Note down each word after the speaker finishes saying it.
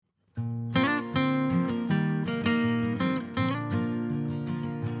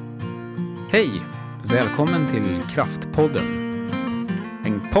Hej! Välkommen till Kraftpodden.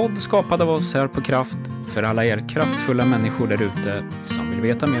 En podd skapad av oss här på Kraft för alla er kraftfulla människor där ute som vill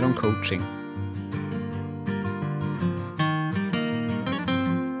veta mer om coaching.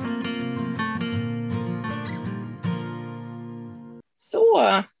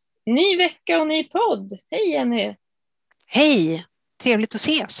 Så, ny vecka och ny podd. Hej Jenny! Hej! Trevligt att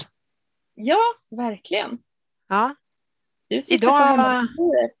ses. Ja, verkligen. Ja. Du sitter på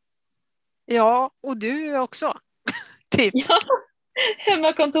hemmakontoret. Ja, och du också. Typ. Ja,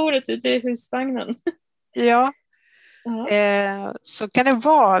 hemmakontoret ute i husvagnen. Ja, Ja. så kan det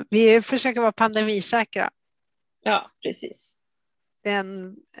vara. Vi försöker vara pandemisäkra. Ja, precis. Det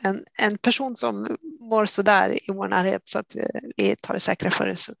är en person som mår så där i vår närhet så att vi tar det säkra för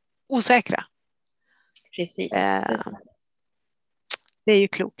det osäkra. Precis. Det är ju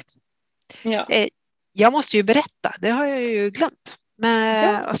klokt. Ja. Jag måste ju berätta, det har jag ju glömt.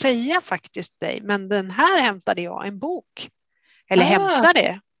 Men att säga faktiskt dig, men den här hämtade jag en bok. Eller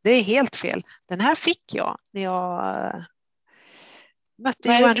hämtade, det är helt fel. Den här fick jag när jag mötte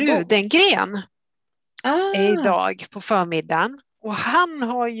Johan Rudengren idag på förmiddagen. Och han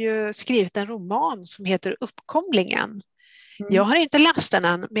har ju skrivit en roman som heter Uppkomlingen. Mm. Jag har inte läst den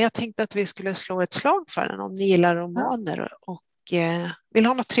än, men jag tänkte att vi skulle slå ett slag för den om ni gillar romaner och vill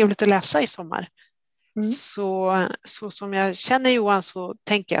ha något trevligt att läsa i sommar. Mm. Så som jag känner Johan så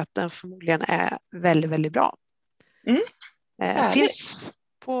tänker jag att den förmodligen är väldigt, väldigt bra. Mm. Finns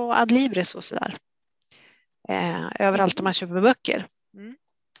på Adlibris och sådär. Överallt där man köper böcker. Mm.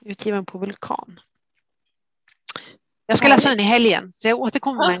 Utgiven på Vulkan. Jag ska läsa den i helgen, så jag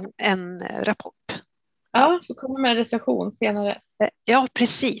återkommer med en rapport. Ja, får komma med en recension senare. Ja,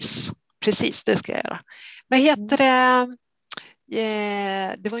 precis, det ska jag göra. Vad heter det?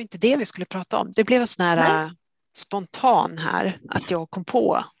 Det var inte det vi skulle prata om. Det blev en sån här spontan här att jag kom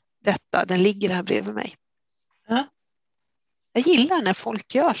på detta. Den ligger här bredvid mig. Ja. Jag gillar när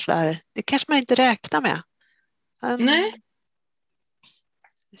folk gör så här. Det kanske man inte räknar med. Nej.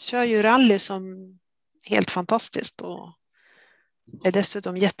 Kör ju rally som helt fantastiskt och är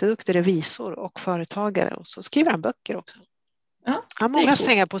dessutom jätteduktig revisor och företagare och så skriver han böcker också. Ja, han har många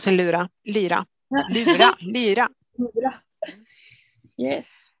strängar på sin lyra.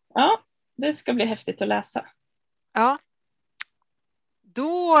 Yes. Ja, det ska bli häftigt att läsa. Ja.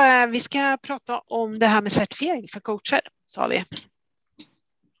 Då vi ska prata om det här med certifiering för coacher, sa vi.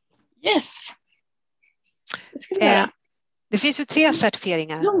 Yes. Det ska vi göra. Det finns ju 3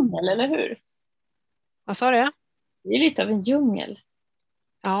 certifieringar. Djungel, eller hur? Vad sa du? Det är lite av en djungel.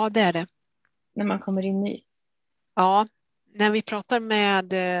 Ja, det är det. När man kommer in i. Ja, när vi pratar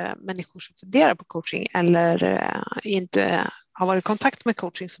med människor som funderar på coaching eller inte har varit i kontakt med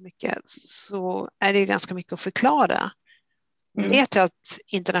coaching så mycket så är det ganska mycket att förklara. Jag vet jag att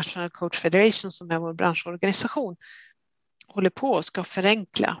International Coach Federation som är vår branschorganisation håller på och ska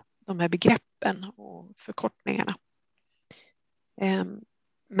förenkla de här begreppen och förkortningarna.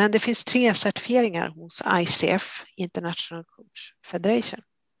 Men det finns 3 certifieringar hos ICF, International Coach Federation.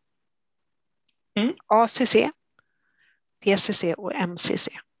 ACC, PCC och MCC.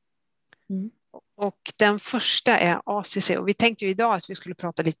 Och den första är ACC och vi tänkte ju idag att vi skulle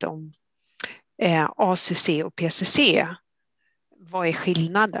prata lite om ACC och PCC. Vad är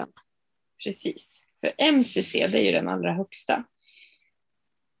skillnaden? Precis, för MCC det är ju den allra högsta.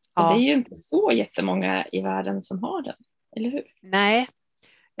 Ja. Och det är ju inte så jättemånga i världen som har den, eller hur? Nej,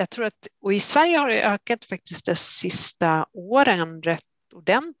 jag tror att, och i Sverige har det ökat faktiskt de sista åren rätt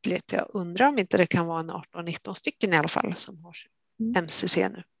ordentligt. Jag undrar om inte det kan vara en 18-19 stycken i alla fall som har MCC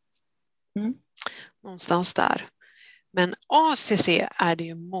nu. Någonstans där. Men ACC är det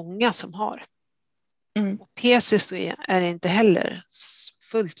ju många som har. Och PCC är det inte heller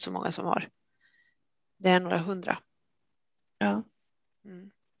fullt så många som har. Det är några 100. Ja.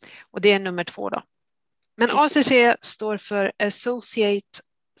 Och det är nummer 2 då. Men ACC står för Associate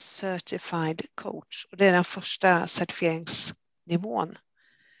Certified Coach. Och det är den första certifieringsnivån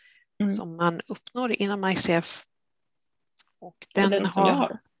som man uppnår inom ICF. Och den som jag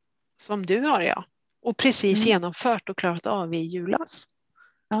har. Som du har, ja. Och precis genomfört och klarat av i julas.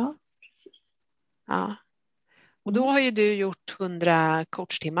 Ja, precis. Ja. Och då har ju du gjort 100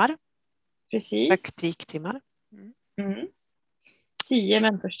 coachtimmar. Precis. Praktiktimmar. 10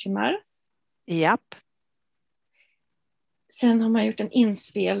 mentorstimmar. Japp. Sen har man gjort en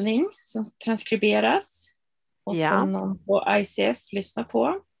inspelning som transkriberas. Och som någon på ICF lyssnar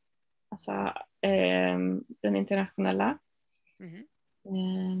på. Alltså den internationella.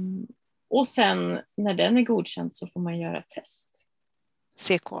 Och sen när den är godkänd så får man göra ett test.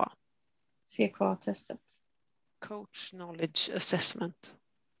 CKA-testet. Coach Knowledge Assessment.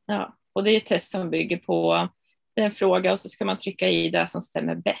 Ja. Och det är ett test som bygger på en fråga och så ska man trycka i det som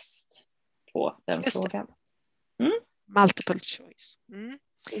stämmer bäst på den frågan. Multiple choice.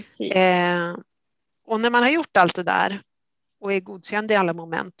 Och när man har gjort allt det där och är godkänd i alla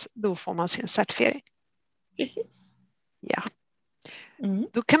moment, då får man sin certifiering. Precis. Ja.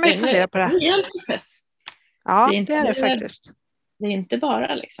 Då kan man ju fundera på det. Det är en process. Ja, det är det faktiskt. Det är inte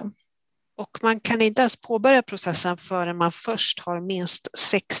bara liksom. Och man kan inte ens påbörja processen förrän man först har minst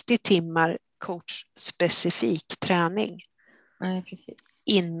 60 timmar coachspecifik träning. Nej, precis.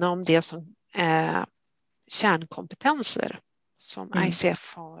 Inom det som är kärnkompetenser som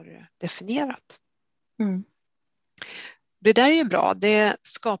ICF har definierat. Det där är ju bra. Det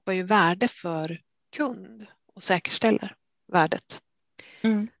skapar ju värde för kund och säkerställer värdet.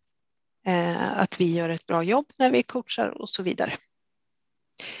 Att vi gör ett bra jobb när vi coachar och så vidare.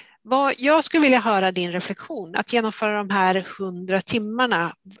 Jag skulle vilja höra din reflektion. Att genomföra de här 100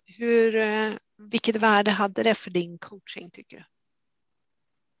 timmarna. Vilket värde hade det för din coaching tycker du?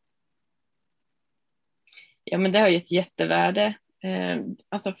 Ja, men det har ju ett jättevärde.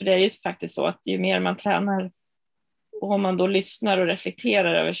 Alltså för det är ju faktiskt så att ju mer man tränar och om man då lyssnar och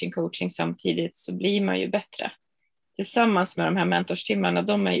reflekterar över sin coaching samtidigt så blir man ju bättre. Tillsammans med de här mentorstimmarna,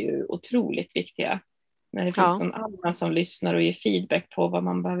 de är ju otroligt viktiga. När det finns någon annan som lyssnar och ger feedback på vad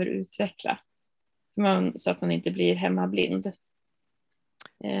man behöver utveckla. Så att man inte blir hemmablind.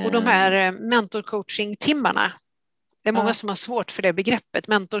 Och de här mentorcoaching-timmarna, det är många som har svårt för det begreppet.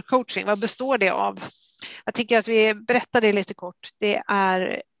 Mentorcoaching, vad består det av? Jag tycker att vi berättar det lite kort. Det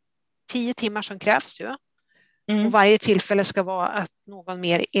är 10 timmar som krävs ju. Och varje tillfälle ska vara att någon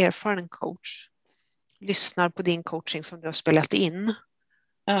mer erfaren coach lyssnar på din coaching som du har spelat in.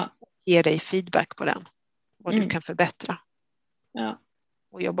 Och ger dig feedback på den. Vad du kan förbättra.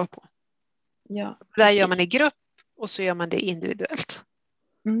 Och jobba på. Ja, där gör man i grupp och så gör man det individuellt.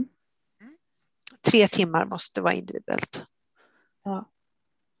 3 timmar måste vara individuellt. Ja.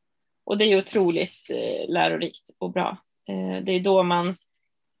 Och det är otroligt lärorikt och bra. Det är då man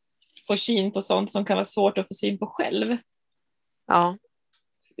får syn på sånt som kan vara svårt att få syn på själv. Ja.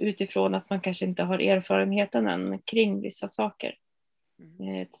 Utifrån att man kanske inte har erfarenheten än kring vissa saker.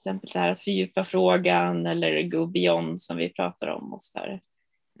 Till exempel det här att fördjupa frågan eller go beyond som vi pratar om. Och, så här.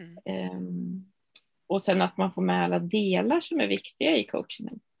 Och sen att man får med alla delar som är viktiga i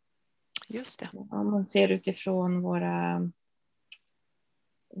coachingen. Just det. Om man ser utifrån våra...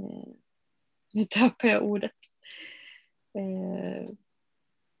 nu tappar jag ordet.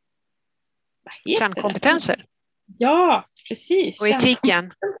 Kärnkompetenser. Ja, precis. Och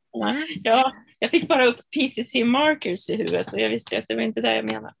etiken. Ja, jag fick bara upp PCC markers i huvudet och jag visste att det var inte det jag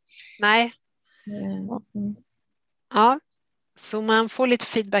menade. Nej. Ja, så man får lite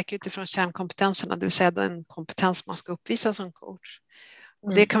feedback utifrån kärnkompetenserna, det vill säga den kompetens man ska uppvisa som coach.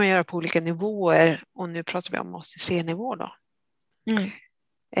 Och det kan man göra på olika nivåer och nu pratar vi om ACC-nivå då.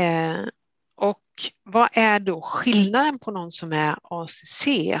 Och vad är då skillnaden på någon som är ACC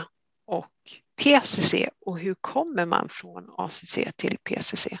och PCC och hur kommer man från ACC till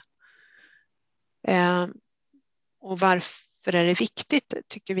PCC? Och varför är det viktigt,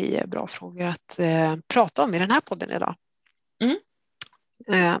 tycker vi är bra frågor att prata om i den här podden idag.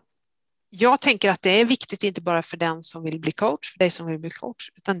 Jag tänker att det är viktigt inte bara för den som vill bli coach, för dig som vill bli coach,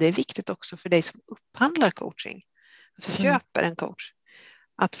 utan det är viktigt också för dig som upphandlar coaching, alltså köper en coach,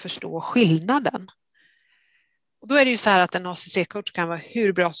 att förstå skillnaden. Och då är det ju så här att en ACC-coach kan vara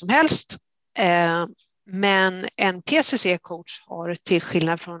hur bra som helst, men en PCC-coach har till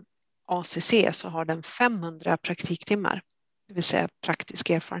skillnad från ACC så har den 500 praktiktimmar, det vill säga praktisk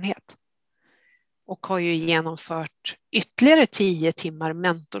erfarenhet. Och har ju genomfört ytterligare 10 timmar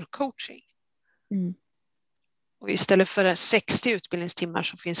mentorcoaching. Och istället för 60 utbildningstimmar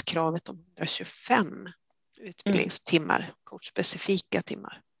så finns kravet om 125 utbildningstimmar, coachspecifika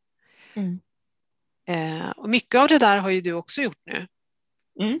timmar. Och mycket av det där har ju du också gjort nu.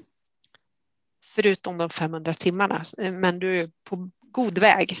 Förutom de 500 timmarna, men du är på god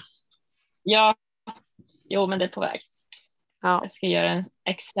väg. Ja, jo men det är på väg. Ja. Jag ska göra en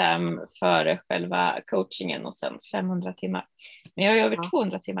exam före själva coachingen och sen 500 timmar. Men jag har över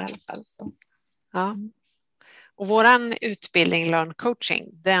 200 timmar i alla fall. Så. Ja. Och våran utbildning Learn Coaching,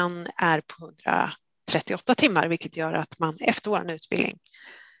 den är på 138 timmar, vilket gör att man efter våran utbildning,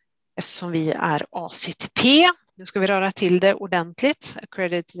 eftersom vi är ACTP, nu ska vi röra till det ordentligt,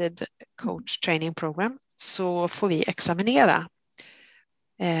 Accredited Coach Training Program, så får vi examinera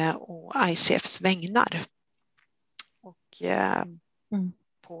och ICFs vägnar. Och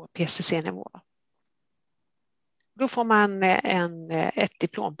på PCC-nivå. Då får man ett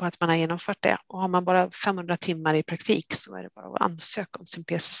diplom på att man har genomfört det. Och har man bara 500 timmar i praktik så är det bara att ansöka om sin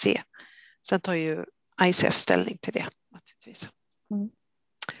PCC. Sen tar ju ICF ställning till det naturligtvis.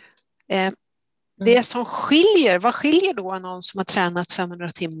 Det som skiljer, vad skiljer då någon som har tränat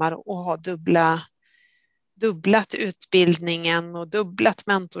 500 timmar och har dubblat utbildningen och dubblat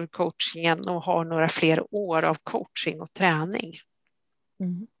mentorcoachingen och har några fler år av coaching och träning?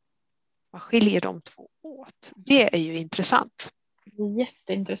 Vad skiljer de två åt? Det är ju intressant. Det är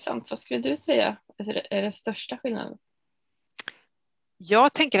jätteintressant. Vad skulle du säga är det största skillnaden?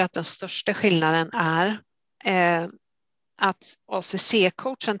 Jag tänker att den största skillnaden är att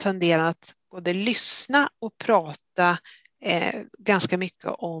ACC-coachen tenderar att både lyssna och prata ganska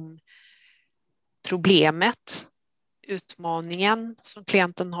mycket om problemet, utmaningen som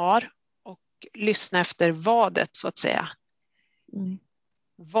klienten har och lyssna efter vadet så att säga.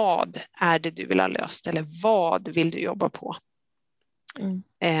 Vad är det du vill ha löst eller vad vill du jobba på?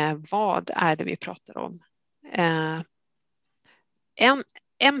 Vad är det vi pratar om?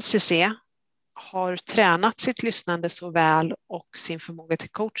 MCC har tränat sitt lyssnande så väl och sin förmåga till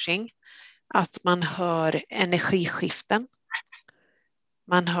coaching att man hör energiskiften.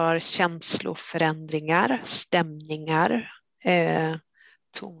 Man hör känsloförändringar, stämningar,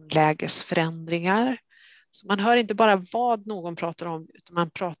 tonlägesförändringar. Så man hör inte bara vad någon pratar om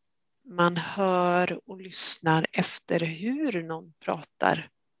utan man hör och lyssnar efter hur någon pratar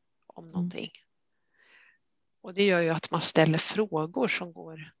om någonting. Och det gör ju att man ställer frågor som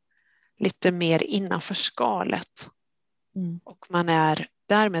går lite mer innanför skalet. Och man är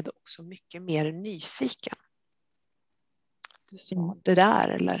därmed också mycket mer nyfiken. Du sa det där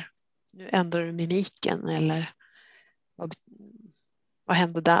eller nu ändrar du mimiken eller vad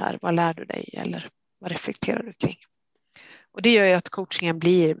händer där? Vad lär du dig eller vad reflekterar du kring? Och det gör ju att coachingen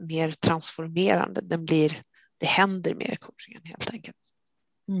blir mer transformerande. Det händer mer i coachingen helt enkelt.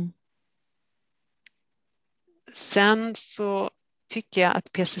 Sen så tycker jag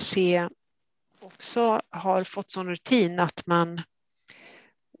att PCC också har fått sån rutin att man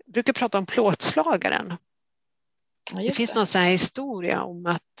brukar prata om plåtslagaren. Det finns någon sån här historia om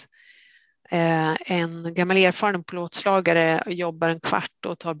att en gammal erfaren plåtslagare jobbar en kvart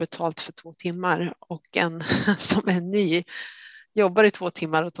och tar betalt för 2 timmar och en som är ny jobbar i 2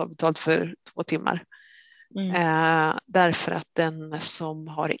 timmar och tar betalt för 2 timmar. Därför att den som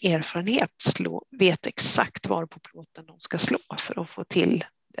har erfarenhet vet exakt var på plåten de ska slå för att få till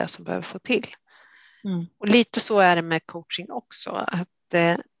det som behöver få till. Och lite så är det med coaching också, att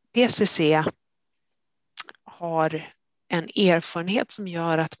PCC har en erfarenhet som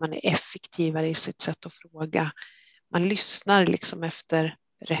gör att man är effektivare i sitt sätt att fråga. Man lyssnar liksom efter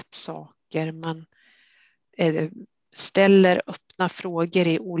rätt saker. Man ställer öppna frågor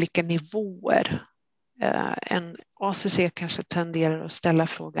i olika nivåer. En ACC kanske tenderar att ställa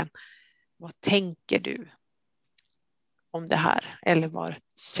frågan: vad tänker du om det här? Eller vad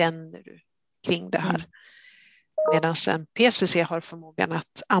känner du kring det här? Medan en PCC har förmågan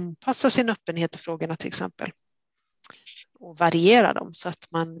att anpassa sin öppenhet till frågorna till exempel. Och variera dem så att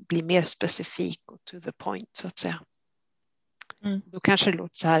man blir mer specifik och to the point så att säga. Då kanske det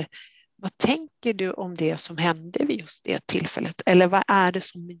låter så här: vad tänker du om det som hände vid just det tillfället? Eller vad är det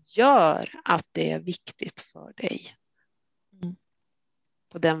som gör att det är viktigt för dig?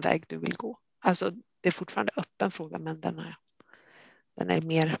 På den väg du vill gå. Alltså det är fortfarande öppen fråga, men den är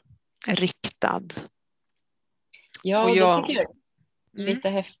mer riktad. Ja, och det tycker jag är lite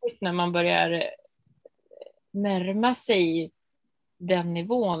häftigt när man börjar närma sig den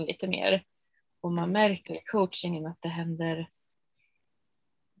nivån lite mer. Och man märker i coachingen att det händer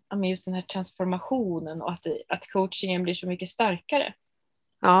just den här transformationen och att coachingen blir så mycket starkare.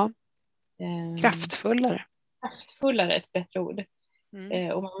 Ja, kraftfullare. Kraftfullare är ett bättre ord.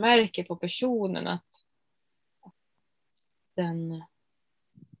 Och man märker på personen att den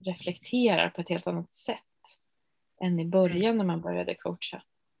reflekterar på ett helt annat sätt än i början när man började coacha.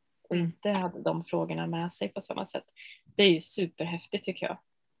 Och inte hade de frågorna med sig på samma sätt. Det är ju superhäftigt tycker jag.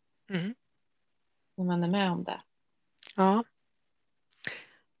 När man är med om det. Ja.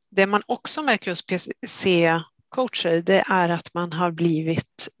 Det man också märker hos PCC-coacher, det är att man har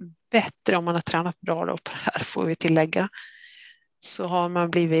blivit bättre om man har tränat bra då på det här, får vi tillägga. Så har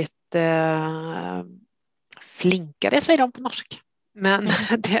man blivit flinkare, säger de på norsk. Men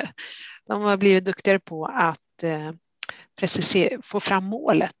de har blivit duktigare på att få fram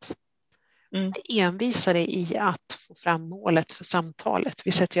målet. Envisare i att få fram målet för samtalet.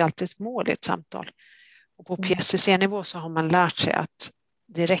 Vi sätter ju alltid ett mål i ett samtal. Och på PCC-nivå så har man lärt sig att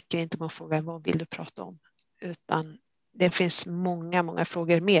det räcker inte med att fråga vad vill du prata om. Utan det finns många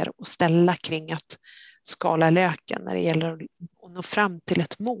frågor mer att ställa kring att skala löken när det gäller att nå fram till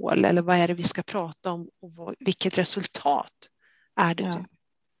ett mål, eller vad är det vi ska prata om och vilket resultat är det du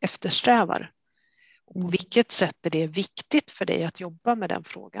eftersträvar. Och på vilket sätt är det viktigt för dig att jobba med den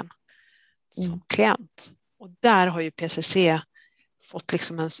frågan som klient. Och där har ju PCC fått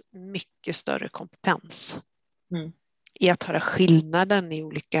liksom en mycket större kompetens i att höra skillnaden i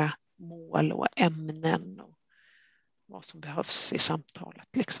olika mål och ämnen och vad som behövs i samtalet.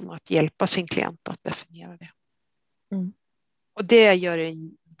 Liksom att hjälpa sin klient att definiera det. Och det gör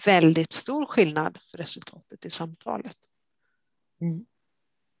en väldigt stor skillnad för resultatet i samtalet.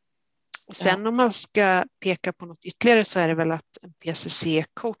 Och sen om man ska peka på något ytterligare så är det väl att en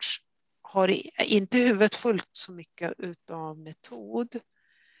PCC-coach har inte huvudet fullt så mycket utav metod,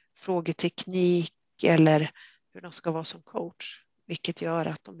 frågeteknik eller hur de ska vara som coach. Vilket gör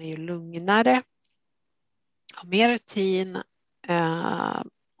att de är ju lugnare, har mer rutin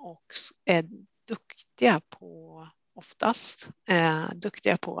och är duktiga på, oftast,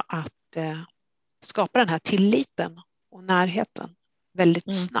 duktiga på att skapa den här tilliten och närheten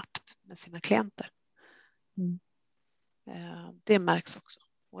väldigt snabbt med sina klienter. Det märks också.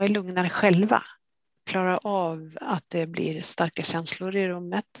 Och är lugnare själva. Klarar av att det blir starka känslor i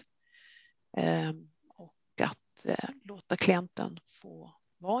rummet. Och att låta klienten få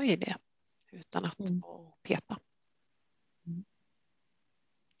vara i det. Utan att peta.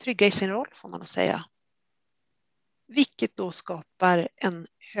 Trygga i sin roll får man nog säga. Vilket då skapar en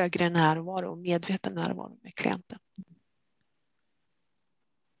högre närvaro och medveten närvaro med klienten.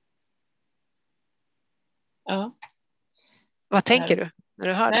 Ja. Vad tänker du när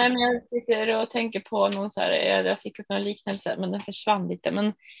du hör det? Nej, men jag sitter och tänker på någon så här, jag fick upp någon liknelse men den försvann lite.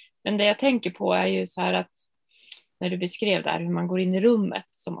 Men det jag tänker på är ju så här att när du beskrev där hur man går in i rummet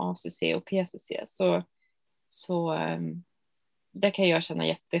som ACC och PCC så det kan jag känna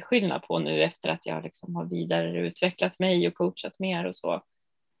jätteskillnad på nu efter att jag liksom har vidareutvecklat mig och coachat mer och så.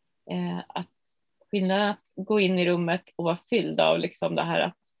 Att skillnaden att gå in i rummet och vara fylld av liksom det här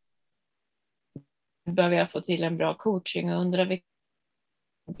att behöver jag få till en bra coaching och undrar vilka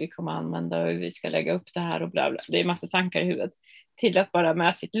vi kommer använda och hur vi ska lägga upp det här och bla bla. Det är massa tankar i huvudet. Till att bara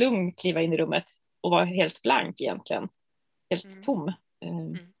med sitt lugn kliva in i rummet och vara helt blank egentligen. Helt tom.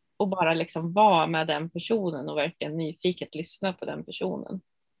 Och bara liksom vara med den personen och verkligen nyfiket lyssna på den personen.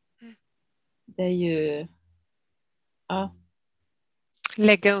 Det är ju... Ja.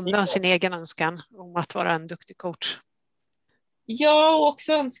 Lägga undan sin egen önskan om att vara en duktig coach. Ja, och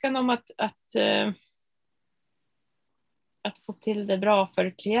också önskan om att få till det bra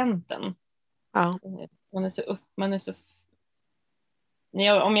för klienten. Ja. Man är så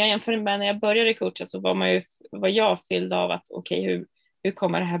om jag jämför med när jag började coacha så var jag fylld av att okej, hur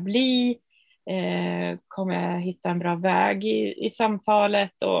kommer det här bli? Kommer jag hitta en bra väg i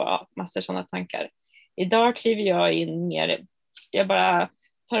samtalet och massor sådana tankar. Idag kliver jag in mer, jag bara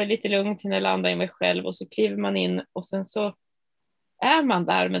tar det lite lugnt innan jag landar i mig själv och så kliver man in och sen så är man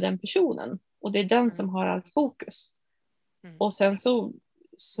där med den personen och det är den som har allt fokus. Och sen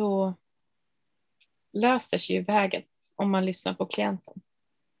så löser sig ju vägen om man lyssnar på klienten.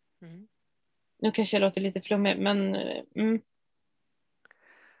 Nu kanske jag låter lite flummig, men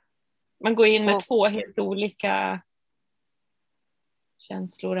man går in med två helt olika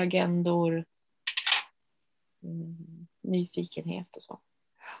känslor, agendor, nyfikenhet och så.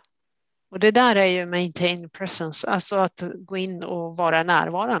 Och det där är ju maintain presence, alltså att gå in och vara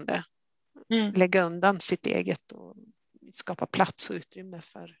närvarande. Lägga undan sitt eget och skapa plats och utrymme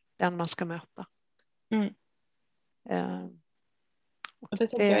för den man ska möta. Och det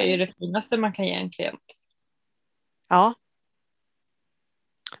tycker jag är det finaste man kan ge en klient. Ja.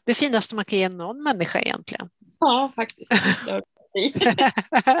 Det finaste man kan ge någon människa egentligen. Ja, faktiskt.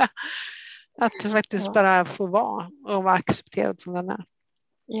 Att faktiskt bara få vara och vara accepterad som den är.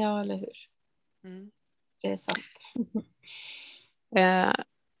 Ja, eller hur? Det är sant.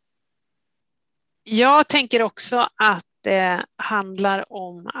 Jag tänker också att det handlar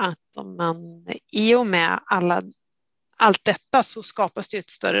om att om man i och med allt detta så skapas det ett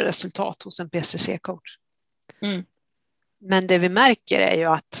större resultat hos en PCC-coach. Men det vi märker är ju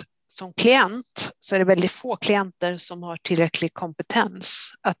att som klient så är det väldigt få klienter som har tillräcklig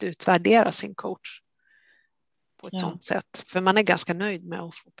kompetens att utvärdera sin coach på ett sådant sätt. För man är ganska nöjd med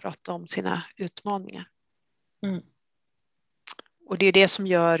att få prata om sina utmaningar. Och det är det som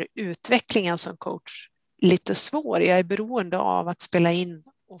gör utvecklingen som coach lite svår. Jag är beroende av att spela in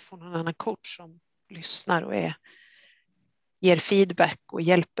och få någon annan coach som lyssnar och ger feedback och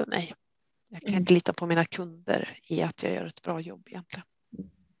hjälper mig. Jag kan inte lita på mina kunder i att jag gör ett bra jobb egentligen.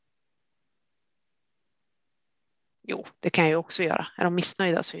 Jo, det kan jag också göra. Är de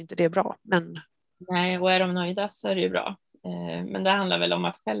missnöjda så är inte det bra. Men Nej, och är de nöjda så är det ju bra. Men det handlar väl om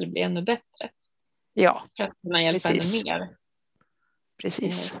att själv bli ännu bättre. Ja, För att kunna hjälpa precis. ännu mer.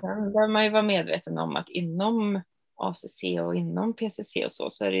 Precis. Sen bör man ju vara medveten om att inom ACC och inom PCC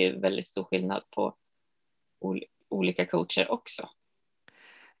och så är det ju väldigt stor skillnad på olika coacher också.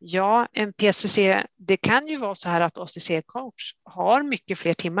 Ja, en PCC, det kan ju vara så här att ACC-coach har mycket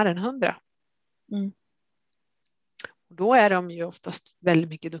fler timmar än 100. Mm. Då är de ju oftast väldigt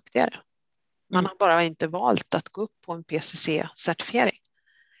mycket duktigare. Man har bara inte valt att gå upp på en PCC-certifiering.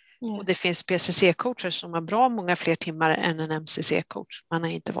 Och det finns PCC-coacher som har bra många fler timmar än en MCC-coach. Man har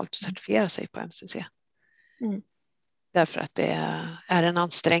inte valt att certifiera sig på MCC. Därför att det är en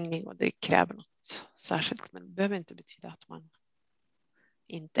ansträngning och det kräver något särskilt. Men det behöver inte betyda att man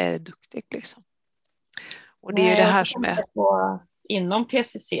inte är duktig. Liksom. Och det är ju det här som är... Inom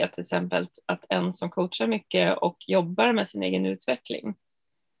PCC till exempel, att en som coachar mycket och jobbar med sin egen utveckling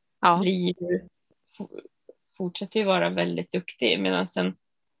fortsätter ju vara väldigt duktig, medan en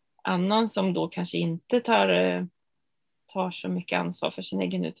annan som då kanske inte tar så mycket ansvar för sin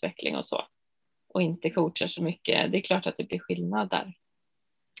egen utveckling och så, och inte coachar så mycket, det är klart att det blir skillnad där.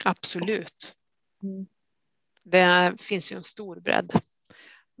 Absolut. Det finns ju en stor bredd.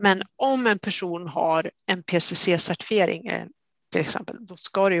 Men om en person har en PCC-certifiering till exempel, då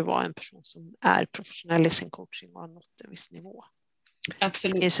ska det ju vara en person som är professionell i sin coaching och har nått en viss nivå.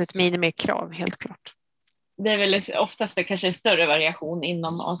 Absolut. Det finns ett minimikrav, helt klart. Det är väl oftast det kanske en större variation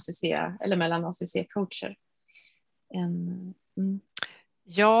inom ACC eller mellan ACC-coacher.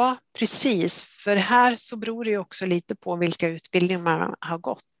 Ja, precis. För här så beror det ju också lite på vilka utbildningar man har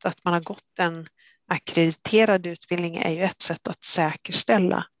gått. Att man har gått en akkrediterad utbildning är ju ett sätt att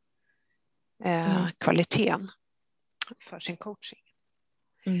säkerställa kvaliteten för sin coaching.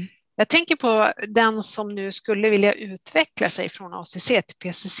 Jag tänker på den som nu skulle vilja utveckla sig från ACC till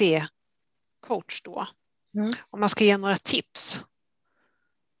PCC-coach då. Om man ska ge några tips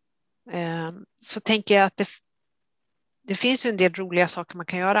så tänker jag att det finns ju en del roliga saker man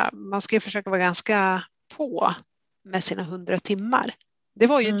kan göra. Man ska ju försöka vara ganska på med sina 100 timmar. Det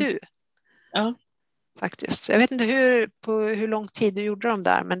var ju du. Ja. Faktiskt. Jag vet inte hur lång tid du gjorde dem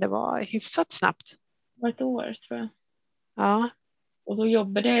där, men det var hyfsat snabbt. Det var ett år tror jag. Ja. Och då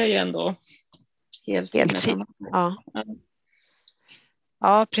jobbade jag ju ändå heltid.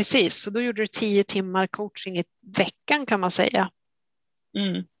 Ja, precis. Så då gjorde du 10 timmar coaching i veckan kan man säga.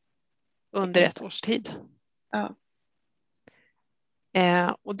 Under ett års tid. Ja.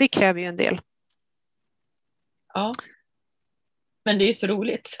 Och det kräver ju en del. Ja. Men det är ju så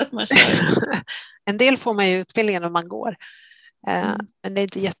roligt så att man kör. En del får man ju utbildningen om man går. Men det är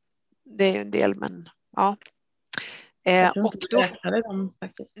inte det är ju en del, men ja. Och då räknade dem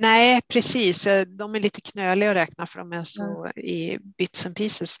faktiskt. Nej, precis. De är lite knöliga att räkna för de är så i bits and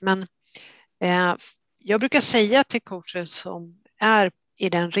pieces. Men jag brukar säga till coacher som är i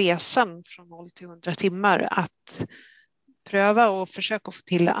den resan från 0 till 100 timmar att pröva och försöka få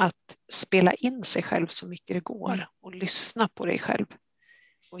till att spela in sig själv så mycket det går och lyssna på dig själv.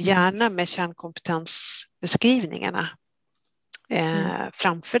 Och gärna med kärnkompetensbeskrivningarna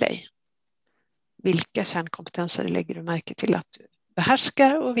framför dig. Vilka kärnkompetenser lägger du märke till att du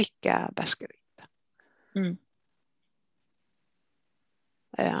behärskar och vilka behärskar du inte?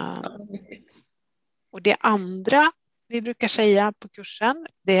 Och det andra vi brukar säga på kursen,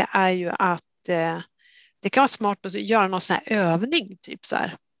 det är ju att det kan vara smart att göra någon sån här övning, typ så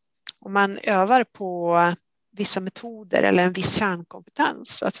här. Om man övar på vissa metoder eller en viss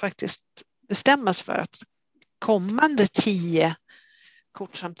kärnkompetens, att faktiskt bestämma sig för att kommande 10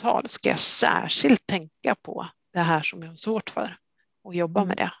 coachsamtal ska jag särskilt tänka på det här som jag har svårt för och jobba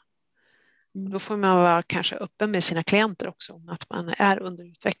med det. Och då får man vara kanske öppen med sina klienter också, att man är under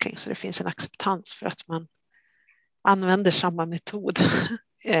utveckling så det finns en acceptans för att man använder samma metod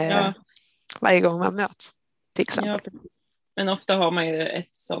varje gång man möts, till exempel. Ja, men ofta har man ju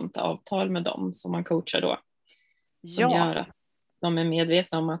ett sådant avtal med dem som man coachar då. Som gör att de är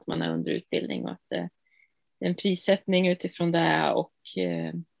medvetna om att man är under utbildning och att det är en prissättning utifrån det och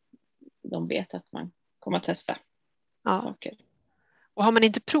de vet att man kommer att testa saker. Och har man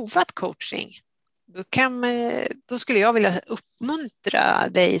inte provat coaching, då skulle jag vilja uppmuntra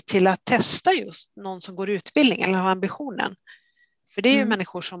dig till att testa just någon som går utbildning eller har ambitionen. För det är ju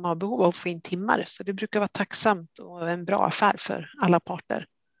människor som har behov av att få in timmar, så det brukar vara tacksamt och en bra affär för alla parter.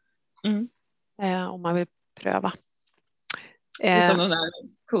 Om man vill pröva. Utan de där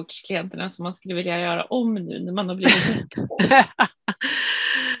coachklienterna som man skulle vilja göra om nu när man har blivit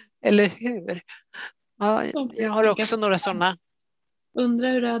Eller hur? Ja, jag har också några sådana.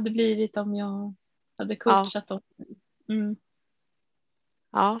 Undrar hur det hade blivit om jag hade coachat dem.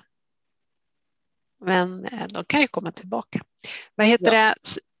 Ja. Men de kan ju komma tillbaka. Vad heter det?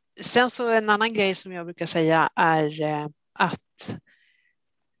 Sen så en annan grej som jag brukar säga är att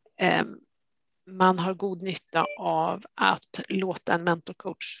man har god nytta av att låta en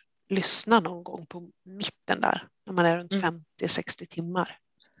mentorcoach lyssna någon gång på mitten där, när man är runt 50-60 timmar.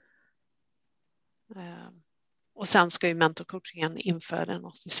 Och sen ska ju mentorcoachingen inför den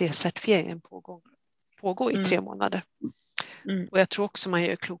ACC-certifieringen pågå i 3 månader. Och jag tror också man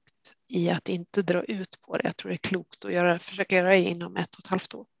gör klokt i att inte dra ut på det. Jag tror det är klokt att försöka göra det inom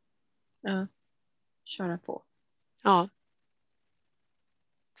 1,5 år. Ja, köra på. Ja.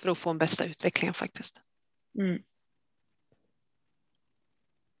 För att få en bästa utvecklingen faktiskt.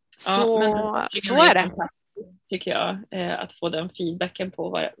 Så är det. Tycker jag, att få den feedbacken på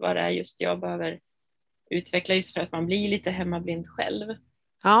vad det är just jag behöver utveckla, just för att man blir lite hemmablind själv.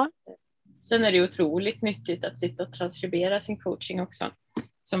 Ja. Sen är det otroligt nyttigt att sitta och transkribera sin coaching också,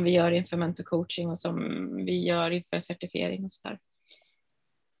 som vi gör inför mentorcoaching och som vi gör inför certifiering och så där.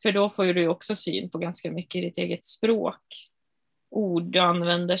 För då får du också syn på ganska mycket i ditt eget språk. Ord du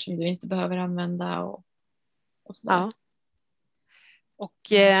använder som du inte behöver använda och sådär. Ja.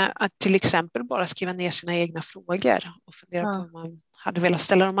 Och att till exempel bara skriva ner sina egna frågor och fundera på om man hade velat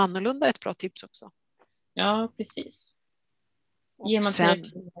ställa dem annorlunda, ett bra tips också. Ja, precis. Ger man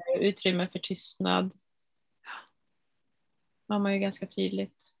tillräckligt utrymme för tystnad. Man är ju ganska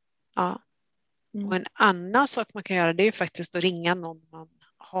tydligt. Ja. Och en annan sak man kan göra, det är ju faktiskt att ringa någon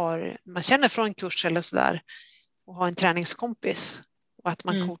man känner från en kurs eller sådär och ha en träningskompis och att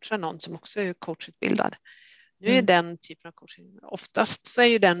man coachar någon som också är coachutbildad. Nu är den typen av coaching, oftast så är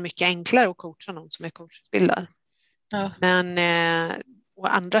ju den mycket enklare att coacha någon som är coachutbildad. Ja. Men å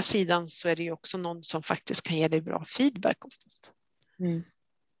andra sidan så är det ju också någon som faktiskt kan ge dig bra feedback oftast.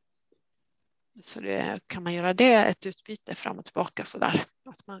 Så kan man göra det ett utbyte fram och tillbaka sådär.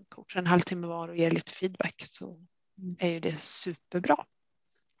 Att man coachar en halvtimme var och ger lite feedback, så är ju det superbra.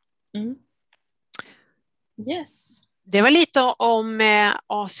 Yes. Det var lite om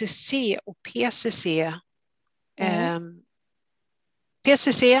ACC och PCC.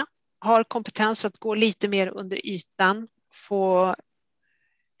 PCC har kompetens att gå lite mer under ytan, få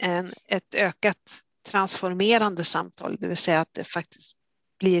ett ökat transformerande samtal, det vill säga att det faktiskt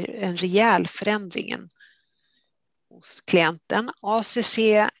blir en rejäl förändring hos klienten. ACC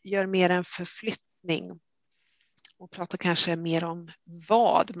gör mer en förflyttning och pratar kanske mer om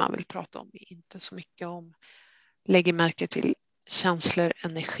vad man vill prata om, inte så mycket om, lägger märke till känslor,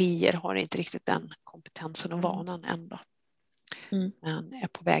 energier, har inte riktigt den kompetensen och vanan ändå. Men är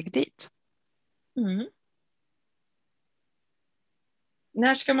på väg dit.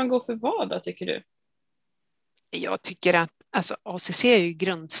 När ska man gå för vad då, tycker du? Jag tycker att ACC är ju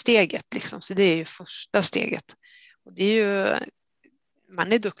grundsteget liksom, så det är ju första steget. Och det är ju,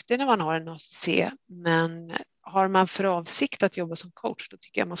 man är duktig när man har en ACC, men har man för avsikt att jobba som coach, då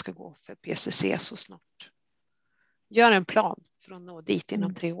tycker jag man ska gå för PCC så snart. Gör en plan för att nå dit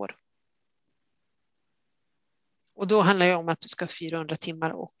inom 3 år. Och då handlar det om att du ska ha 400 timmar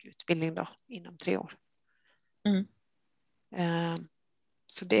och utbildning då, inom 3 år.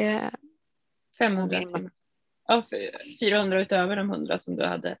 Så det är 500 timmar. Ja, 400 utöver de 100 som du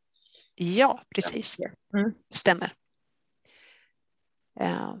hade. Ja, precis. Stämmer.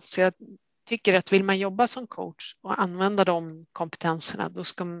 Så jag tycker att vill man jobba som coach och använda de kompetenserna,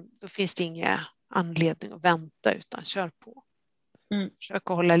 då finns det ingen anledning att vänta, utan kör på. Försök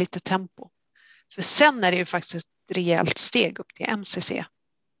att hålla lite tempo. För sen är det ju faktiskt ett rejält steg upp till MCC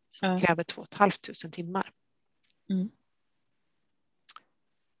som kräver 2 500 timmar.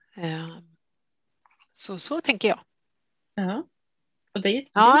 Så tänker jag. Ja, och det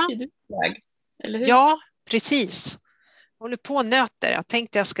är ju du väg, eller hur? Ja, precis. Jag håller på och nöter. Jag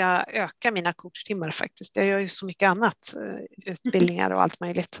tänkte jag ska öka mina coachtimmar faktiskt. Jag gör ju så mycket annat, utbildningar och allt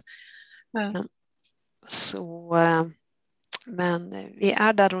möjligt. Men vi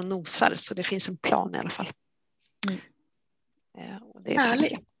är där och nosar, så det finns en plan i alla fall. Och det är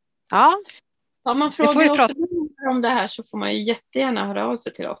härligt. Ja. Om man frågar om det här, så får man ju jättegärna höra av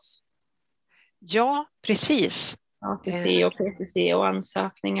sig till oss. Ja, precis. ACC och PCC och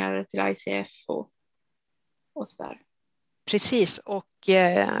ansökningar till ICF och sådär. Precis, och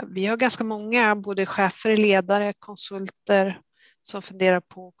vi har ganska många, både chefer, ledare, konsulter som funderar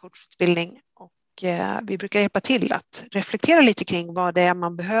på coachutbildning, och vi brukar hjälpa till att reflektera lite kring vad det är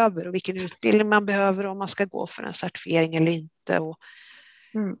man behöver och vilken utbildning man behöver, om man ska gå för en certifiering eller inte, och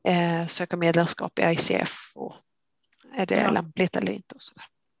söka medlemskap i ICF, och är det lämpligt eller inte och sådär.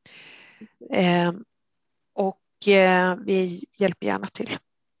 Vi hjälper gärna till.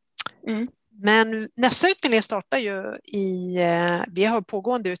 Men nästa utbildning startar ju vi har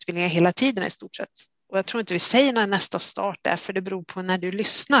pågående utbildningar hela tiden i stort sett. Och jag tror inte vi säger när nästa start är, för det beror på när du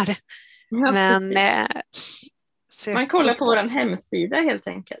lyssnar. Ja, Men man kollar på vår hemsida helt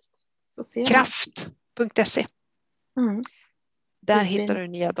enkelt. Så ser kraft.se. Där hittar du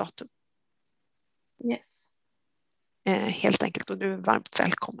nya datum. Yes. Helt enkelt, och du är varmt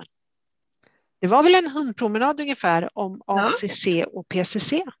välkommen. Det var väl en hundpromenad ungefär om ACC och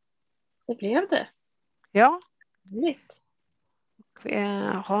PCC. Det blev det. Ja. Litt.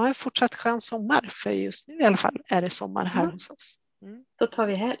 Ha en fortsatt skön sommar, för just nu i alla fall är det sommar här hos oss. Så tar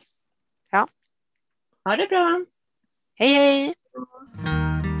vi här. Ja. Ha det bra. Hej hej!